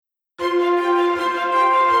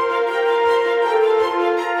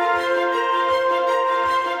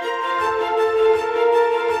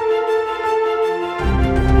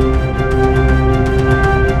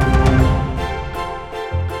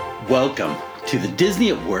to the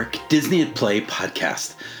Disney at Work, Disney at Play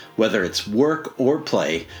podcast. Whether it's work or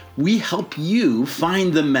play, we help you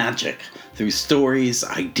find the magic through stories,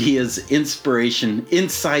 ideas, inspiration,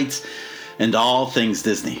 insights, and all things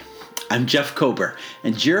Disney. I'm Jeff Kober,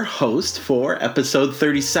 and your host for episode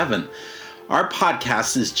 37. Our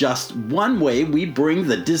podcast is just one way we bring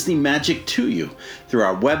the Disney magic to you through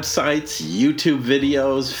our websites, YouTube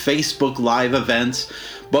videos, Facebook Live events,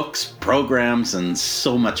 books, programs, and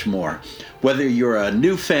so much more. Whether you're a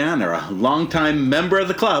new fan or a longtime member of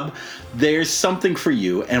the club, there's something for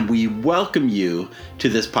you, and we welcome you to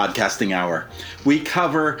this podcasting hour. We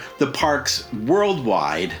cover the parks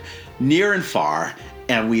worldwide, near and far,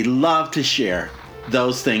 and we love to share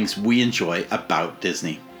those things we enjoy about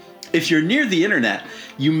Disney. If you're near the internet,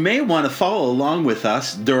 you may want to follow along with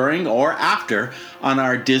us during or after on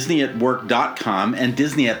our DisneyAtWork.com and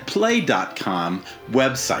DisneyAtPlay.com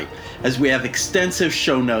website, as we have extensive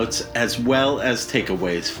show notes as well as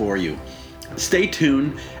takeaways for you. Stay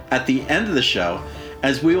tuned at the end of the show,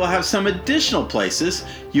 as we will have some additional places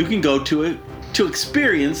you can go to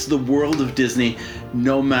experience the world of Disney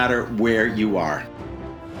no matter where you are.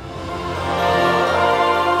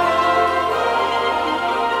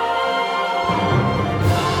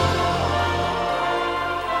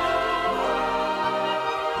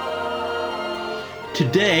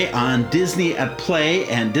 Today on Disney at Play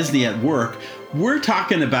and Disney at Work, we're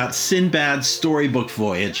talking about Sinbad's Storybook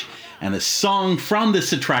Voyage and a song from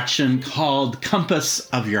this attraction called Compass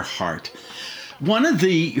of Your Heart. One of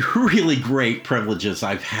the really great privileges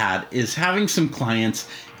I've had is having some clients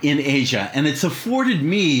in Asia, and it's afforded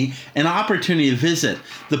me an opportunity to visit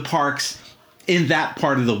the parks in that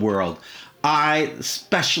part of the world. I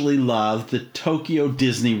especially love the Tokyo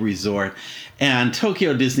Disney Resort, and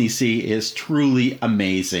Tokyo Disney Sea is truly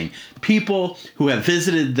amazing. People who have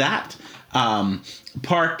visited that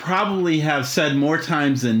park probably have said more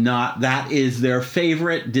times than not that is their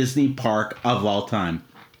favorite Disney park of all time.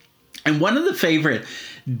 And one of the favorite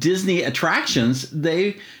Disney attractions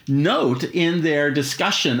they note in their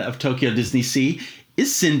discussion of Tokyo Disney Sea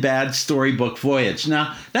is Sinbad's Storybook Voyage.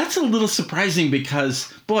 Now, that's a little surprising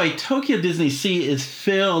because, boy, Tokyo Disney Sea is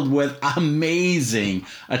filled with amazing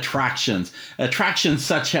attractions. Attractions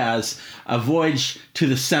such as A Voyage to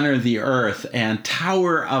the Center of the Earth and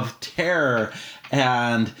Tower of Terror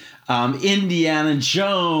and Indiana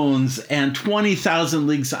Jones and 20,000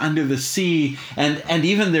 Leagues Under the Sea and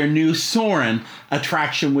even their new Soarin'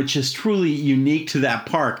 attraction, which is truly unique to that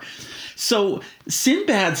park. So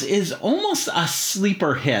Sinbad's is almost a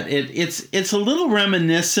sleeper hit. It's a little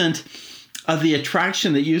reminiscent of the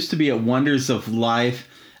attraction that used to be at Wonders of Life,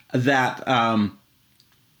 that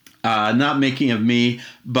not Making of Me,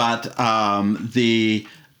 but the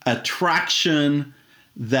attraction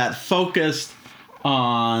that focused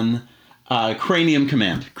on Cranium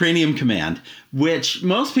Command, which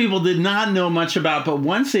most people did not know much about, but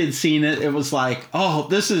once they'd seen it, it was like, oh,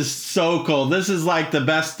 this is so cool. This is like the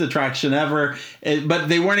best attraction ever. But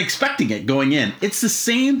they weren't expecting it going in. It's the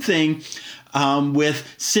same thing with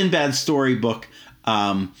Sinbad's Storybook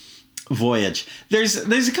Voyage. There's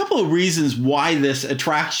a couple of reasons why this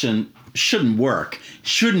attraction shouldn't work,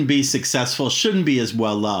 shouldn't be successful, shouldn't be as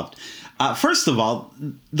well loved. First of all,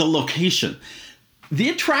 the location. The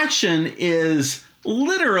attraction is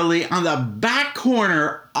literally on the back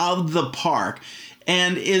corner of the park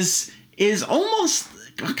and is almost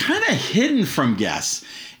kind of hidden from guests.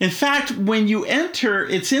 In fact, when you enter,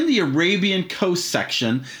 it's in the Arabian Coast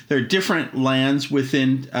section. There are different lands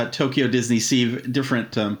within Tokyo Disney Sea,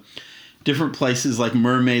 different places like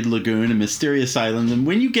Mermaid Lagoon and Mysterious Island. And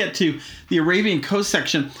when you get to the Arabian Coast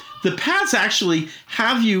section, the paths actually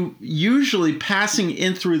have you usually passing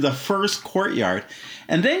in through the first courtyard,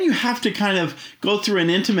 and then you have to kind of go through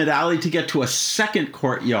an intimate alley to get to a second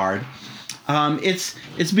courtyard.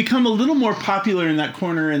 It's become a little more popular in that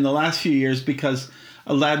corner in the last few years because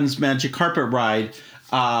Aladdin's Magic Carpet Ride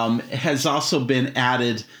has also been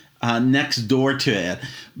added next door to it.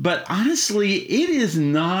 But honestly, it is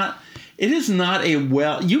not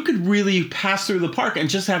you could really pass through the park and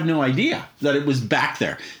just have no idea that it was back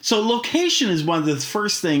there. So location is one of the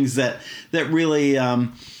first things that really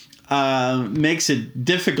makes it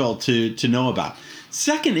difficult to know about.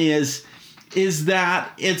 Second is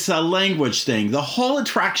that it's a language thing. The whole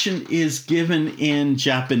attraction is given in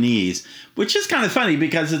Japanese, which is kind of funny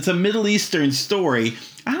because it's a Middle Eastern story.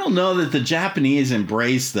 I don't know that the Japanese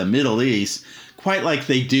embrace the Middle East quite like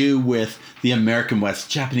they do with the American West.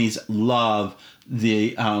 Japanese love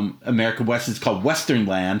the American West. It's called Western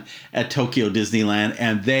Land at Tokyo Disneyland,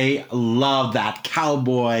 and they love that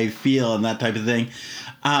cowboy feel and that type of thing.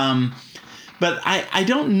 But I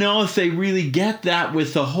don't know if they really get that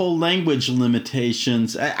with the whole language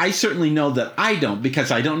limitations. I certainly know that I don't,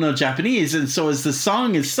 because I don't know Japanese. And so as the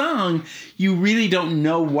song is sung, you really don't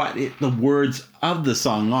know what the words of the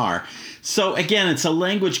song are. So again, it's a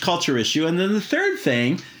language culture issue. And then the third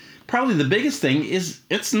thing, probably the biggest thing, is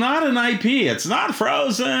it's not an IP. It's not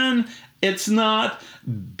Frozen. It's not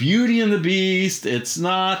Beauty and the Beast. It's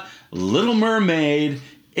not Little Mermaid.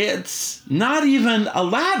 It's not even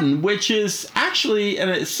Aladdin, which is actually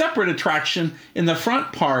a separate attraction in the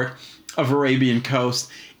front part of Arabian Coast.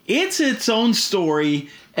 It's its own story,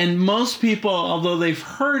 and most people, although they've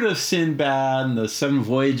heard of Sinbad and the Seven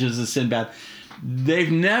Voyages of Sinbad,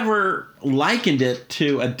 they've never likened it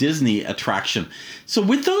to a Disney attraction. So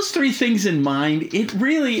with those three things in mind, it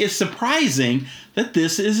really is surprising that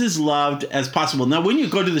this is as loved as possible. Now, when you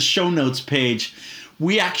go to the show notes page,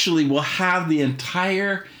 we actually will have the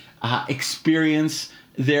entire experience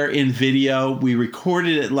there in video. We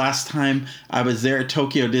recorded it last time I was there at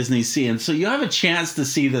Tokyo Disney Sea, and so you have a chance to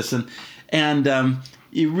see this, and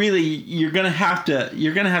you're gonna have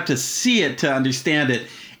to see it to understand it.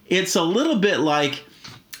 It's a little bit like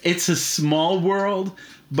It's a Small World,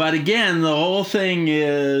 but again, the whole thing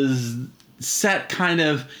is set kind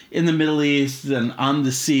of in the Middle East and on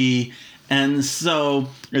the sea. And so,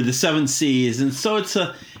 or the seven seas, and so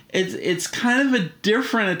it's kind of a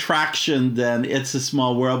different attraction than It's a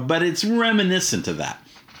Small World, but it's reminiscent of that.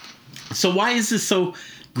 So why is this so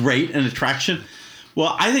great an attraction?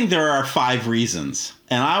 Well, I think there are 5 reasons,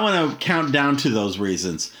 and I want to count down to those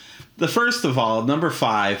reasons. The first of all, number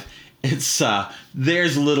 5, it's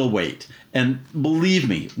there's little wait, and believe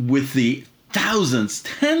me, with the thousands,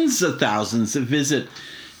 tens of thousands that visit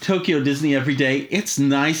Tokyo Disney every day, it's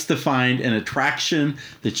nice to find an attraction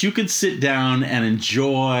that you can sit down and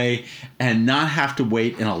enjoy and not have to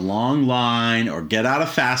wait in a long line or get out a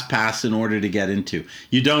fast pass in order to get into.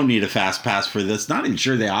 You don't need a fast pass for this. Not even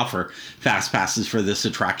sure they offer fast passes for this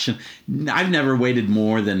attraction. I've never waited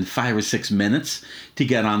more than 5 or 6 minutes to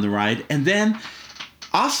get on the ride. And then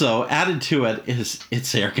also added to it is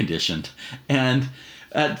it's air conditioned. And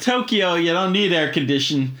at Tokyo, you don't need air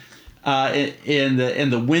conditioning in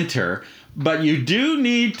the winter, but you do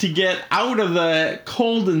need to get out of the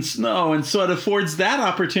cold and snow, and so it affords that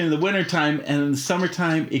opportunity in the wintertime, and in the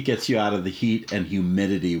summertime it gets you out of the heat and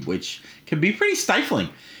humidity, which can be pretty stifling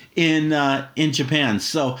in Japan.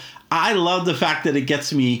 So I love the fact that it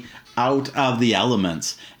gets me out of the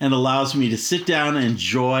elements and allows me to sit down and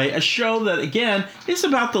enjoy a show that, again, is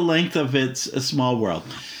about the length of It's a Small World.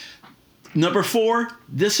 Number 4,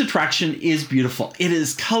 this attraction is beautiful. It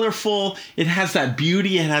is colorful. It has that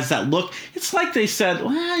beauty. It has that look. It's like they said,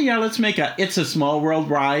 well, yeah, let's make a It's a Small World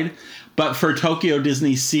ride, but for Tokyo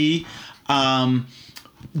Disney Sea.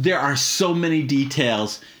 There are so many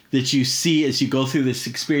details that you see as you go through this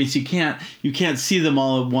experience. You can't see them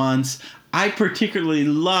all at once. I particularly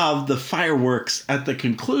love the fireworks at the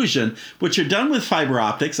conclusion, which are done with fiber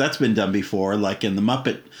optics. That's been done before, like in the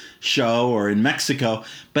Muppet Show or in Mexico.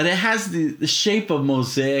 But it has the shape of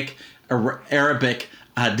mosaic Arabic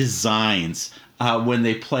designs when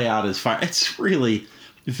they play out as fire. It's really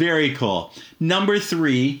very cool. Number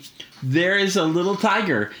 3, there is a little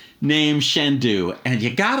tiger named Shendu. And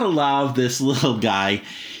you gotta love this little guy.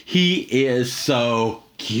 He is so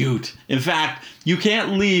cute. In fact, you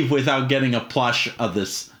can't leave without getting a plush of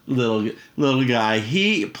this little guy.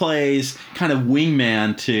 He plays kind of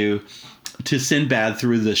wingman to Sinbad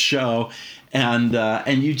through the show, and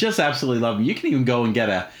you just absolutely love him. You can even go and get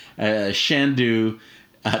a Shendu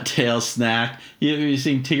tail snack. You've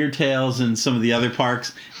seen Tigger tails in some of the other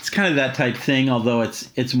parks. It's kind of that type thing, although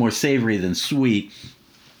it's more savory than sweet.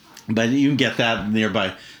 But you can get that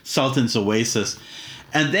nearby Sultan's Oasis.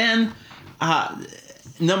 And then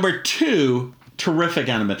number 2, terrific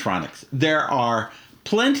animatronics. There are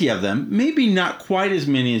plenty of them, maybe not quite as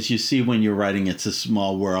many as you see when you're writing It's a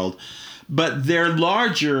Small World, but they're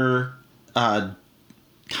larger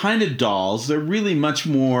kind of dolls. They're really much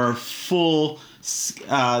more full.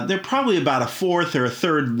 They're probably about a 4th or a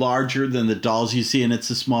 3rd larger than the dolls you see in It's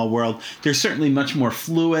a Small World. They're certainly much more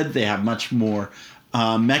fluid. They have much more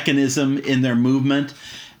mechanism in their movement.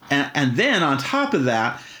 And then on top of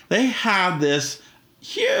that, they have this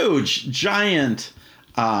huge, giant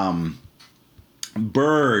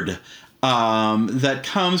bird that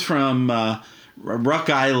comes from Rock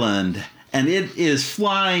Island, and it is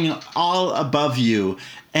flying all above you.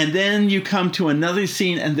 And then you come to another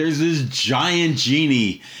scene, and there's this giant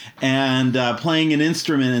genie and playing an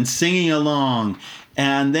instrument and singing along.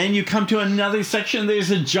 And then you come to another section,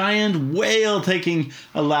 there's a giant whale taking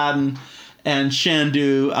Aladdin. and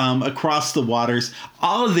Shandu Across the Waters.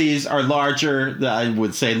 All of these are larger, I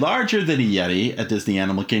would say, larger than a Yeti at Disney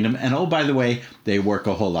Animal Kingdom. And oh, by the way, they work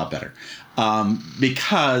a whole lot better.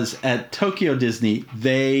 Because at Tokyo Disney,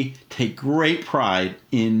 they take great pride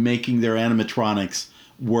in making their animatronics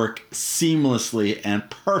work seamlessly and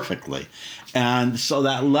perfectly. And so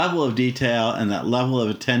that level of detail and that level of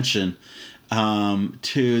attention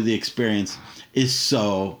to the experience is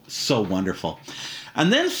so, so wonderful.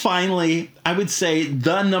 And then finally, I would say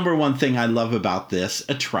the number one thing I love about this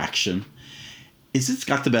attraction is it's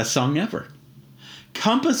got the best song ever.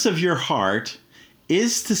 Compass of Your Heart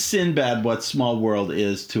is to Sinbad what Small World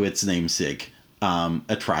is to its namesake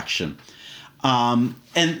attraction. And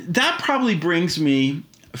that probably brings me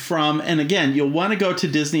from, and again, you'll want to go to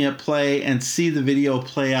Disney at Play and see the video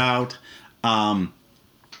play out. I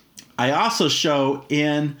also show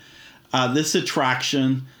in this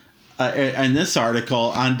attraction, in this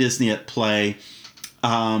article on Disney at Play,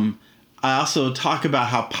 I also talk about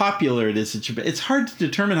how popular it is in Japan. It's hard to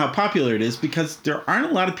determine how popular it is because there aren't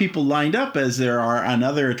a lot of people lined up as there are on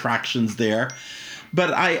other attractions there.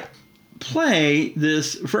 But I play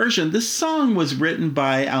this version. This song was written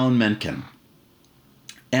by Alan Menken.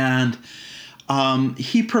 And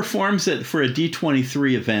he performs it for a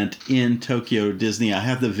D23 event in Tokyo Disney. I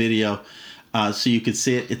have the video so you can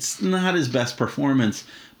see it. It's not his best performance,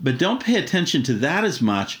 but don't pay attention to that as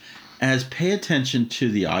much as pay attention to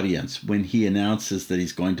the audience when he announces that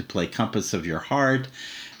he's going to play Compass of Your Heart.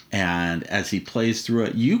 And as he plays through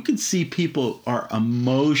it, you can see people are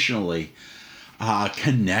emotionally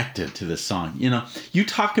connected to this song. You know, you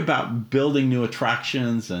talk about building new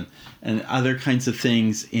attractions and other kinds of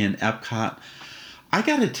things in Epcot. I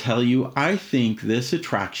got to tell you, I think this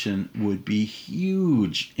attraction would be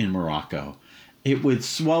huge in Morocco. It would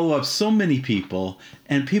swallow up so many people,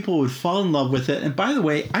 and people would fall in love with it. And by the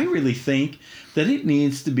way, I really think that it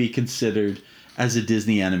needs to be considered as a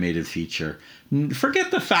Disney animated feature. Forget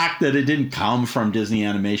the fact that it didn't come from Disney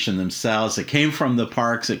Animation themselves. It came from the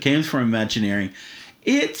parks. It came from Imagineering.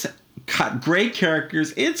 It's got great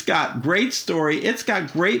characters. It's got great story. It's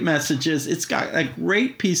got great messages. It's got a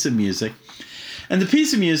great piece of music. And the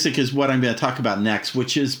piece of music is what I'm going to talk about next,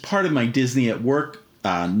 which is part of my Disney at Work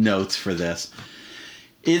notes for this.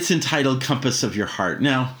 It's entitled Compass of Your Heart.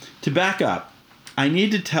 Now, to back up, I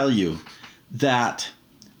need to tell you that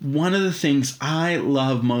one of the things I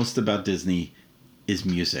love most about Disney is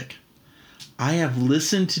music. I have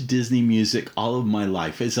listened to Disney music all of my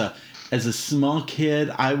life. As a small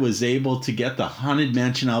kid, I was able to get the Haunted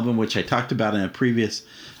Mansion album, which I talked about in a previous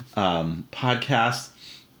podcast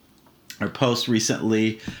or post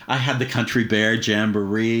recently. I had the Country Bear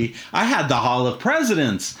Jamboree. I had the Hall of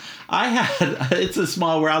Presidents. I had It's a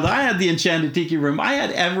Small World. I had the Enchanted Tiki Room. I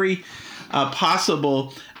had every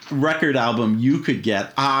possible record album you could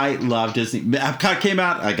get. I love Disney. Epcot came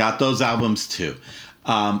out. I got those albums too.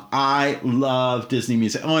 I love Disney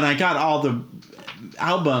music. Oh, and I got all the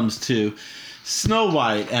albums to Snow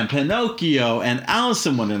White and Pinocchio and Alice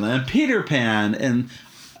in Wonderland and Peter Pan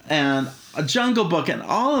and a Jungle Book and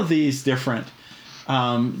all of these different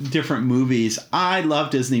movies. I love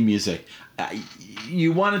Disney music.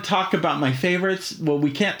 You want to talk about my favorites? Well,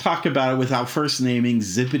 we can't talk about it without first naming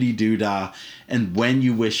Zippity Doo-Dah and When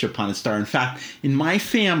You Wish Upon a Star. In fact, in my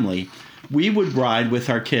family, we would ride with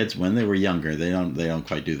our kids when they were younger. They don't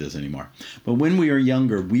quite do this anymore. But when we were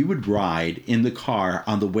younger, we would ride in the car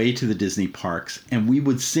on the way to the Disney parks, and we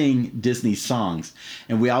would sing Disney songs.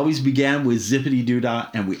 And we always began with Zippity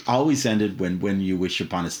Doo-Dah, and we always ended when You Wish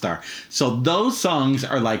Upon a Star. So those songs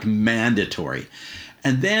are like mandatory.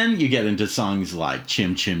 And then you get into songs like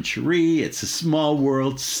Chim Chim Cheree, It's a Small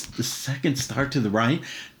World, The Second Star to the Right.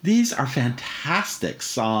 These are fantastic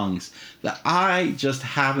songs that I just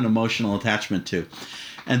have an emotional attachment to.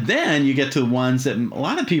 And then you get to the ones that a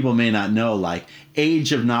lot of people may not know, like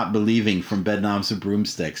Age of Not Believing from Bedknobs and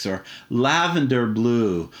Broomsticks, or Lavender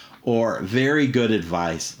Blue, or Very Good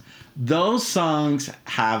Advice. Those songs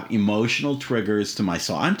have emotional triggers to my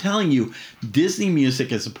soul. I'm telling you, Disney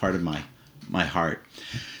music is a part of my heart.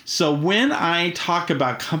 So when I talk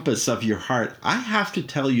about Compass of Your Heart, I have to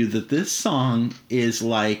tell you that this song is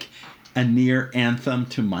like a near anthem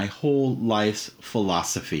to my whole life's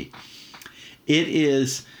philosophy.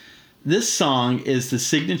 This song is the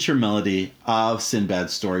signature melody of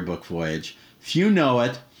Sinbad's Storybook Voyage. Few know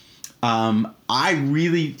it. I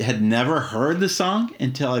really had never heard the song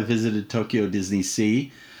until I visited Tokyo Disney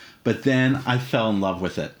Sea, but then I fell in love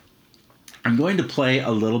with it. I'm going to play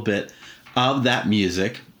a little bit of that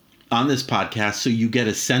music on this podcast so you get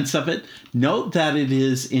a sense of it. Note that it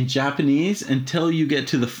is in Japanese until you get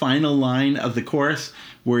to the final line of the chorus,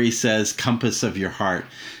 where he says, compass of your heart.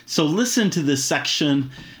 So listen to this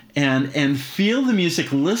section and feel the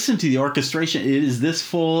music. Listen to the orchestration. It is this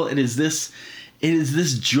full. It is this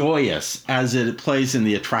joyous as it plays in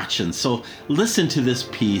the attraction. So listen to this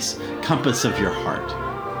piece, Compass of Your Heart.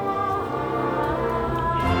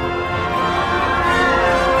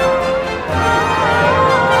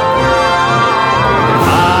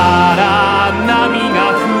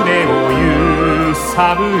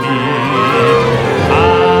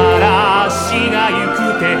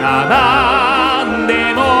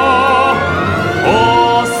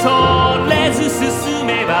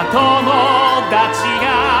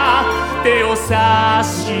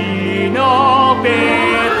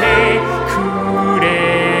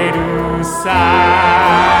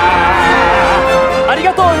あり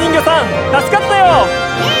がとう人魚さん、助かったよ。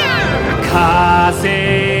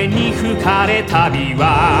風に吹かれ旅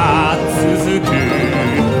は続く、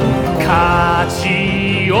勝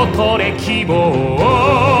ちを取れ希望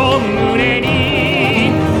を胸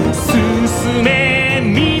に進め、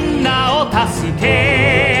みんなを助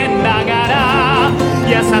けながら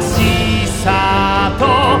優しさと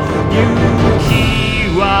勇気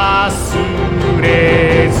忘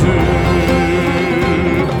れず、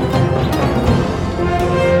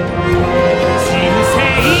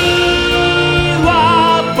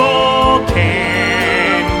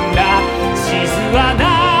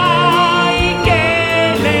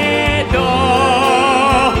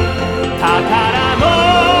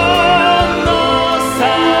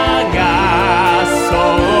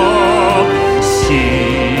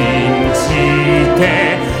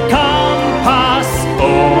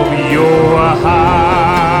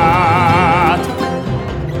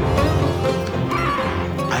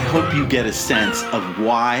get a sense of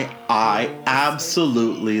why I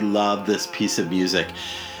absolutely love this piece of music.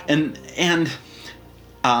 And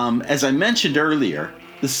as I mentioned earlier,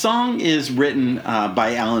 the song is written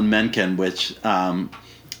by Alan Menken, which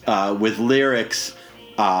with lyrics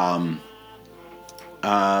by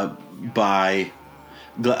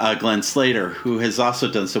Glenn Slater, who has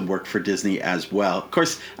also done some work for Disney as well. Of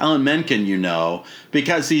course, Alan Menken, you know,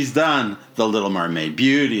 because he's done The Little Mermaid,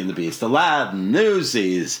 Beauty and the Beast, Aladdin,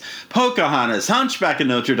 Newsies, Pocahontas, Hunchback of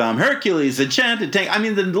Notre Dame, Hercules, Enchanted Tank. I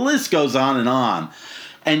mean, the list goes on and on.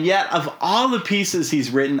 And yet, of all the pieces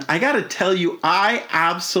he's written, I got to tell you, I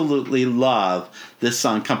absolutely love this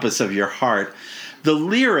song, Compass of Your Heart. The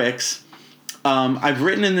lyrics, I've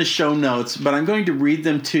written in the show notes, but I'm going to read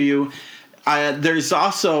them to you. There's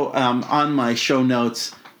also on my show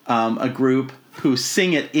notes a group who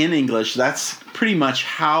sing it in English. That's pretty much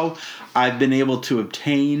how I've been able to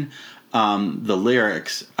obtain the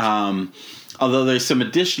lyrics. Although there's some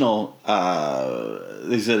additional,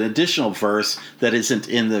 there's an additional verse that isn't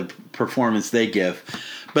in the performance they give.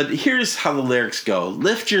 But here's how the lyrics go.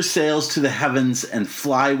 Lift your sails to the heavens and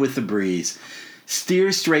fly with the breeze.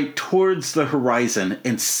 Steer straight towards the horizon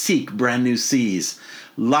and seek brand new seas.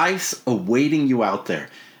 Life's awaiting you out there,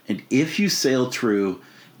 and if you sail true,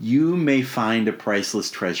 you may find a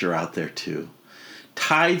priceless treasure out there too.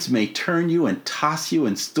 Tides may turn you and toss you,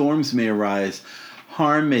 and storms may arise.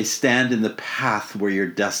 Harm may stand in the path where your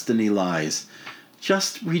destiny lies.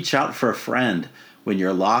 Just reach out for a friend when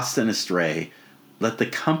you're lost and astray. Let the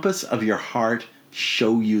compass of your heart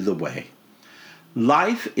show you the way.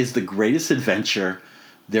 Life is the greatest adventure.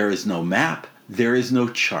 There is no map, there is no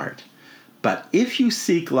chart. But if you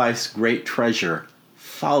seek life's great treasure,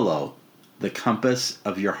 follow the compass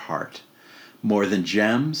of your heart. More than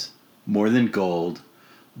gems, more than gold,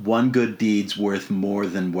 one good deed's worth more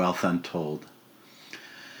than wealth untold.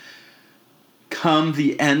 Come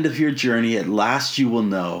the end of your journey, at last you will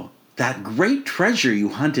know that great treasure you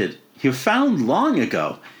hunted, you found long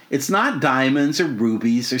ago. It's not diamonds or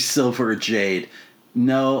rubies or silver or jade.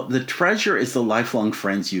 No, the treasure is the lifelong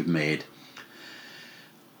friends you've made.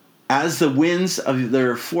 As the winds of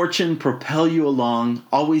their fortune propel you along,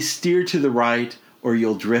 always steer to the right or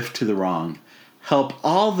you'll drift to the wrong. Help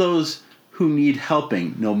all those who need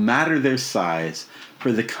helping, no matter their size,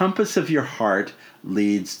 for the compass of your heart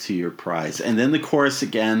leads to your prize. And then the chorus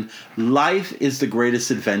again, life is the greatest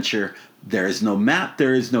adventure. There is no map,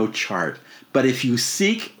 there is no chart. But if you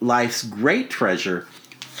seek life's great treasure,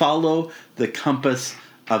 follow the compass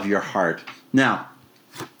of your heart. Now,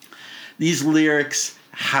 these lyrics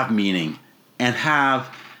have meaning and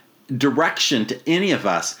have direction to any of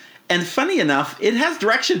us. And funny enough, it has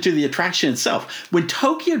direction to the attraction itself. When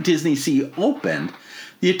Tokyo Disney Sea opened,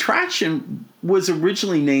 the attraction was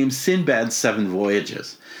originally named Sinbad's Seven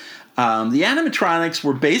Voyages. The animatronics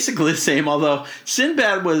were basically the same, although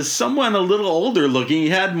Sinbad was somewhat a little older looking. He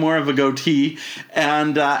had more of a goatee,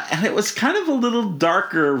 and it was kind of a little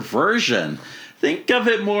darker version. Think of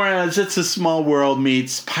it more as It's a Small World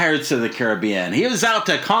meets Pirates of the Caribbean. He was out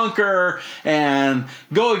to conquer and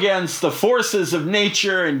go against the forces of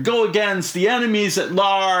nature and go against the enemies at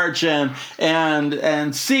large and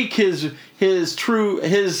seek his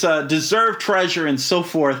deserved treasure and so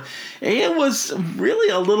forth. It was really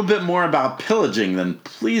a little bit more about pillaging than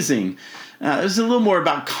pleasing. It was a little more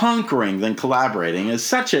about conquering than collaborating. As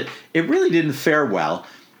such, it really didn't fare well.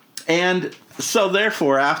 And so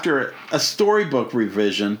therefore, after a storybook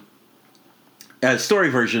revision, story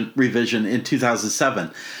version revision in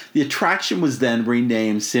 2007, the attraction was then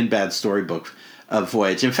renamed Sinbad Storybook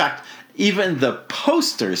Voyage. In fact, even the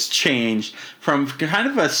posters changed from kind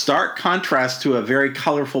of a stark contrast to a very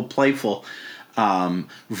colorful, playful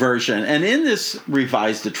version. And in this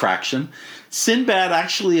revised attraction, Sinbad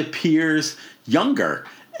actually appears younger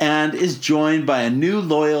and is joined by a new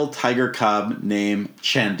loyal tiger cub named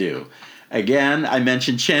Chandu. Again, I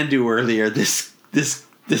mentioned Chandu earlier. This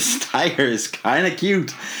tiger is kind of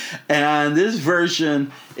cute. And this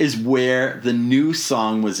version is where the new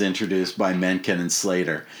song was introduced by Menken and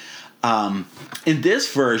Slater. In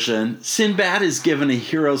this version, Sinbad is given a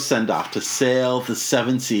hero send-off to sail the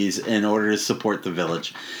seven seas in order to support the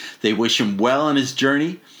village. They wish him well on his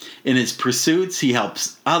journey. In his pursuits, he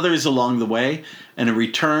helps others along the way, and in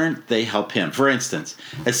return, they help him. For instance,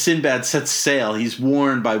 as Sinbad sets sail, he's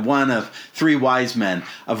warned by one of three wise men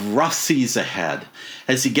of rough seas ahead.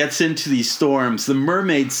 As he gets into these storms, the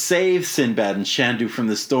mermaid saves Sinbad and Chandu from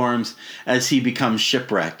the storms as he becomes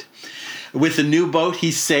shipwrecked. With the new boat,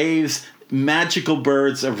 he saves magical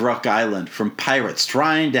birds of Rook Island from pirates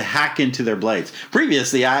trying to hack into their blades.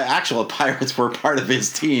 Previously, actual pirates were part of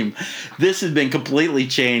his team. This has been completely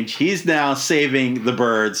changed. He's now saving the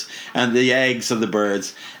birds and the eggs of the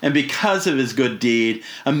birds. And because of his good deed,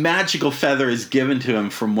 a magical feather is given to him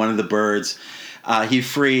from one of the birds he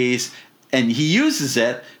frees, and he uses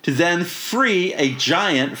it to then free a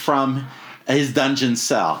giant from his dungeon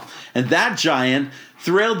cell. And that giant,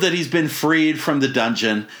 thrilled that he's been freed from the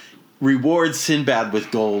dungeon, rewards Sinbad with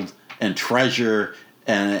gold and treasure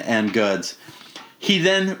and goods. He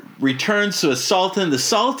then returns to a sultan. The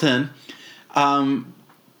sultan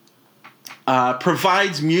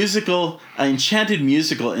provides enchanted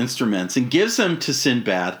musical instruments and gives them to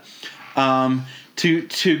Sinbad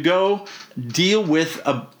to go deal with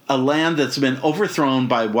a land that's been overthrown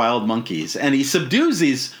by wild monkeys. And he subdues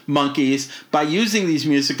these monkeys by using these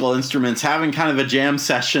musical instruments, having kind of a jam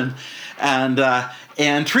session,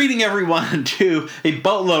 and treating everyone to a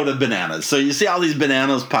boatload of bananas. So you see all these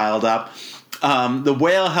bananas piled up. The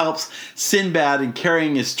whale helps Sinbad in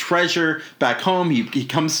carrying his treasure back home. He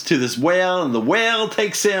comes to this whale, and the whale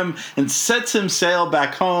takes him and sets him sail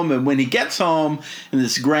back home. And when he gets home in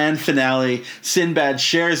this grand finale, Sinbad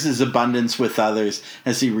shares his abundance with others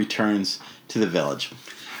as he returns to the village.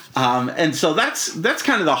 And so that's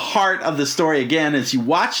kind of the heart of the story. Again, as you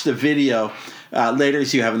watch the video later,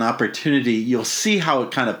 as you have an opportunity, you'll see how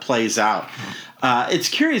it kind of plays out. It's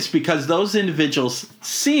curious because those individuals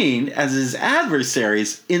seen as his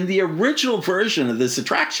adversaries in the original version of this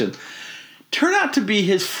attraction turn out to be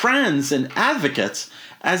his friends and advocates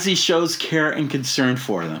as he shows care and concern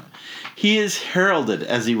for them. He is heralded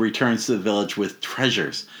as he returns to the village with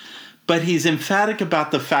treasures, but he's emphatic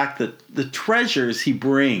about the fact that the treasures he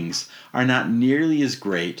brings are not nearly as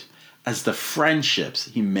great as the friendships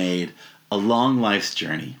he made along life's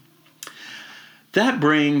journey. That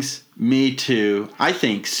brings me to, I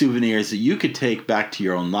think, souvenirs that you could take back to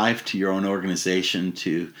your own life, to your own organization,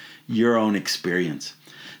 to your own experience.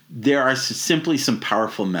 There are simply some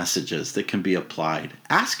powerful messages that can be applied.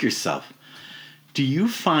 Ask yourself, do you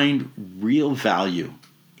find real value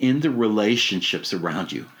in the relationships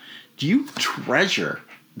around you? Do you treasure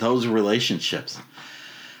those relationships?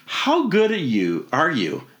 How good are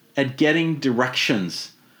you at getting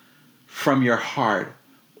directions from your heart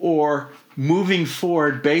or moving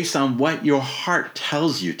forward based on what your heart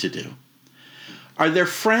tells you to do? Are there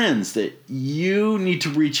friends that you need to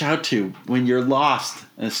reach out to when you're lost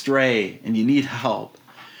and astray and you need help?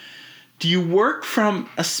 Do you work from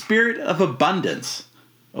a spirit of abundance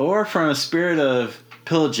or from a spirit of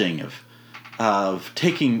pillaging, of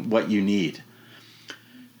taking what you need?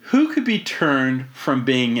 Who could be turned from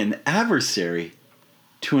being an adversary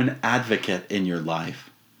to an advocate in your life?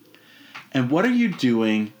 And what are you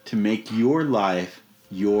doing to make your life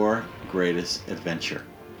your greatest adventure?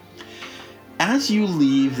 As you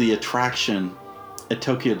leave the attraction at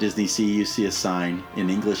Tokyo Disney Sea, you see a sign in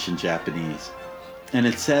English and Japanese. And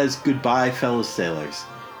it says, "Goodbye, fellow sailors.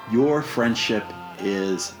 Your friendship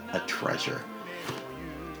is a treasure."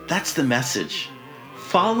 That's the message.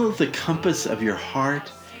 Follow the compass of your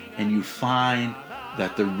heart, and you find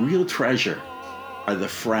that the real treasure are the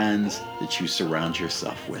friends that you surround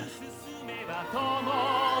yourself with.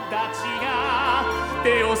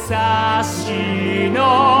 手を差し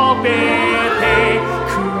伸べて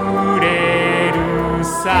くれる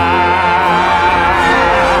さ。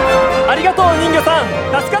ありがとう人魚さん、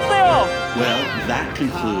助かったよ。 Well, that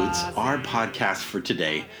concludes our podcast for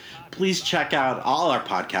today. Please check out all our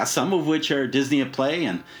podcasts, some of which are Disney at Play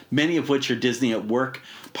and many of which are Disney at Work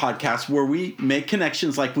podcasts, where we make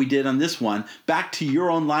connections like we did on this one back to your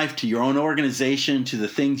own life, to your own organization, to the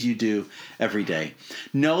things you do every day.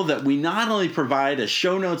 Know that we not only provide a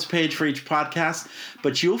show notes page for each podcast,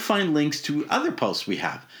 but you'll find links to other posts we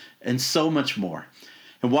have and so much more.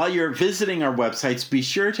 And while you're visiting our websites, be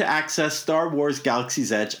sure to access Star Wars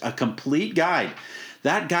Galaxy's Edge, a complete guide.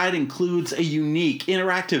 That guide includes a unique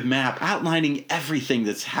interactive map outlining everything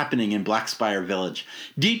that's happening in Black Spire Village,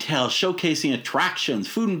 details showcasing attractions,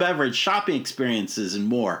 food and beverage, shopping experiences, and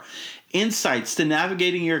more. Insights to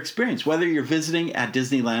navigating your experience, whether you're visiting at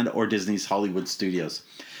Disneyland or Disney's Hollywood Studios.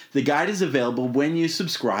 The guide is available when you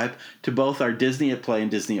subscribe to both our Disney at Play and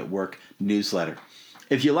Disney at Work newsletter.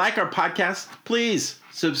 If you like our podcast, please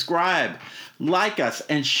subscribe, like us,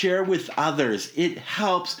 and share with others. It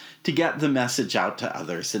helps to get the message out to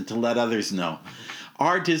others and to let others know.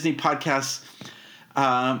 Our Disney podcasts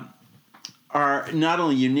are not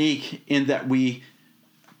only unique in that we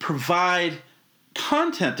provide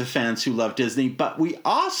content to fans who love Disney, but we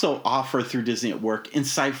also offer through Disney at Work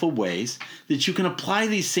insightful ways that you can apply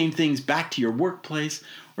these same things back to your workplace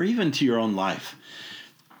or even to your own life.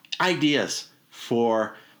 Ideas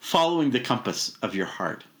for following the compass of your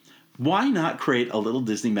heart. Why not create a little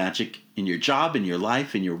Disney magic in your job, in your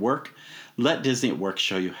life, in your work? Let Disney at Work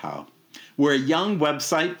show you how. We're a young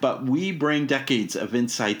website, but we bring decades of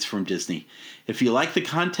insights from Disney. If you like the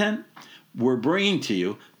content we're bringing to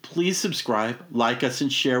you, please subscribe, like us,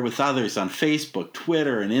 and share with others on Facebook,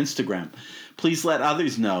 Twitter, and Instagram. Please let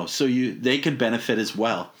others know so they can benefit as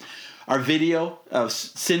well. Our video of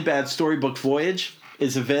Sinbad's Storybook Voyage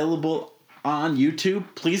is available on YouTube.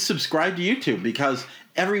 Please subscribe to YouTube because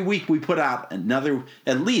every week we put out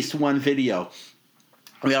at least one video.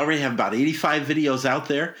 We already have about 85 videos out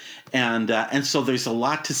there, and so there's a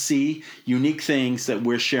lot to see, unique things that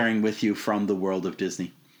we're sharing with you from the world of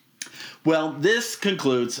Disney. Well, this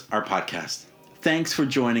concludes our podcast. Thanks for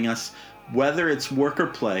joining us. Whether it's work or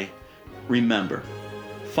play, remember,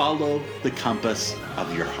 follow the compass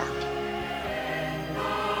of your heart.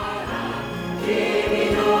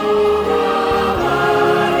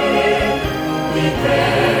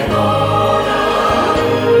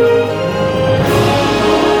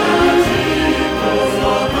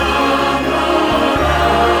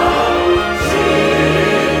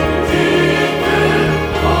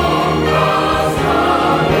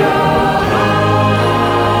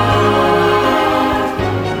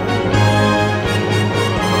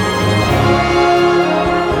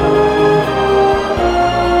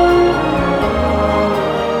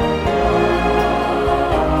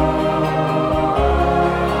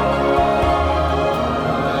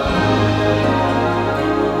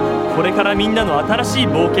 これからみんなの新しい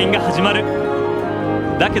冒険が始まる。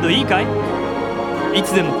だけどいいかい？い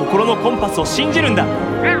つでも心のコンパスを信じるんだ。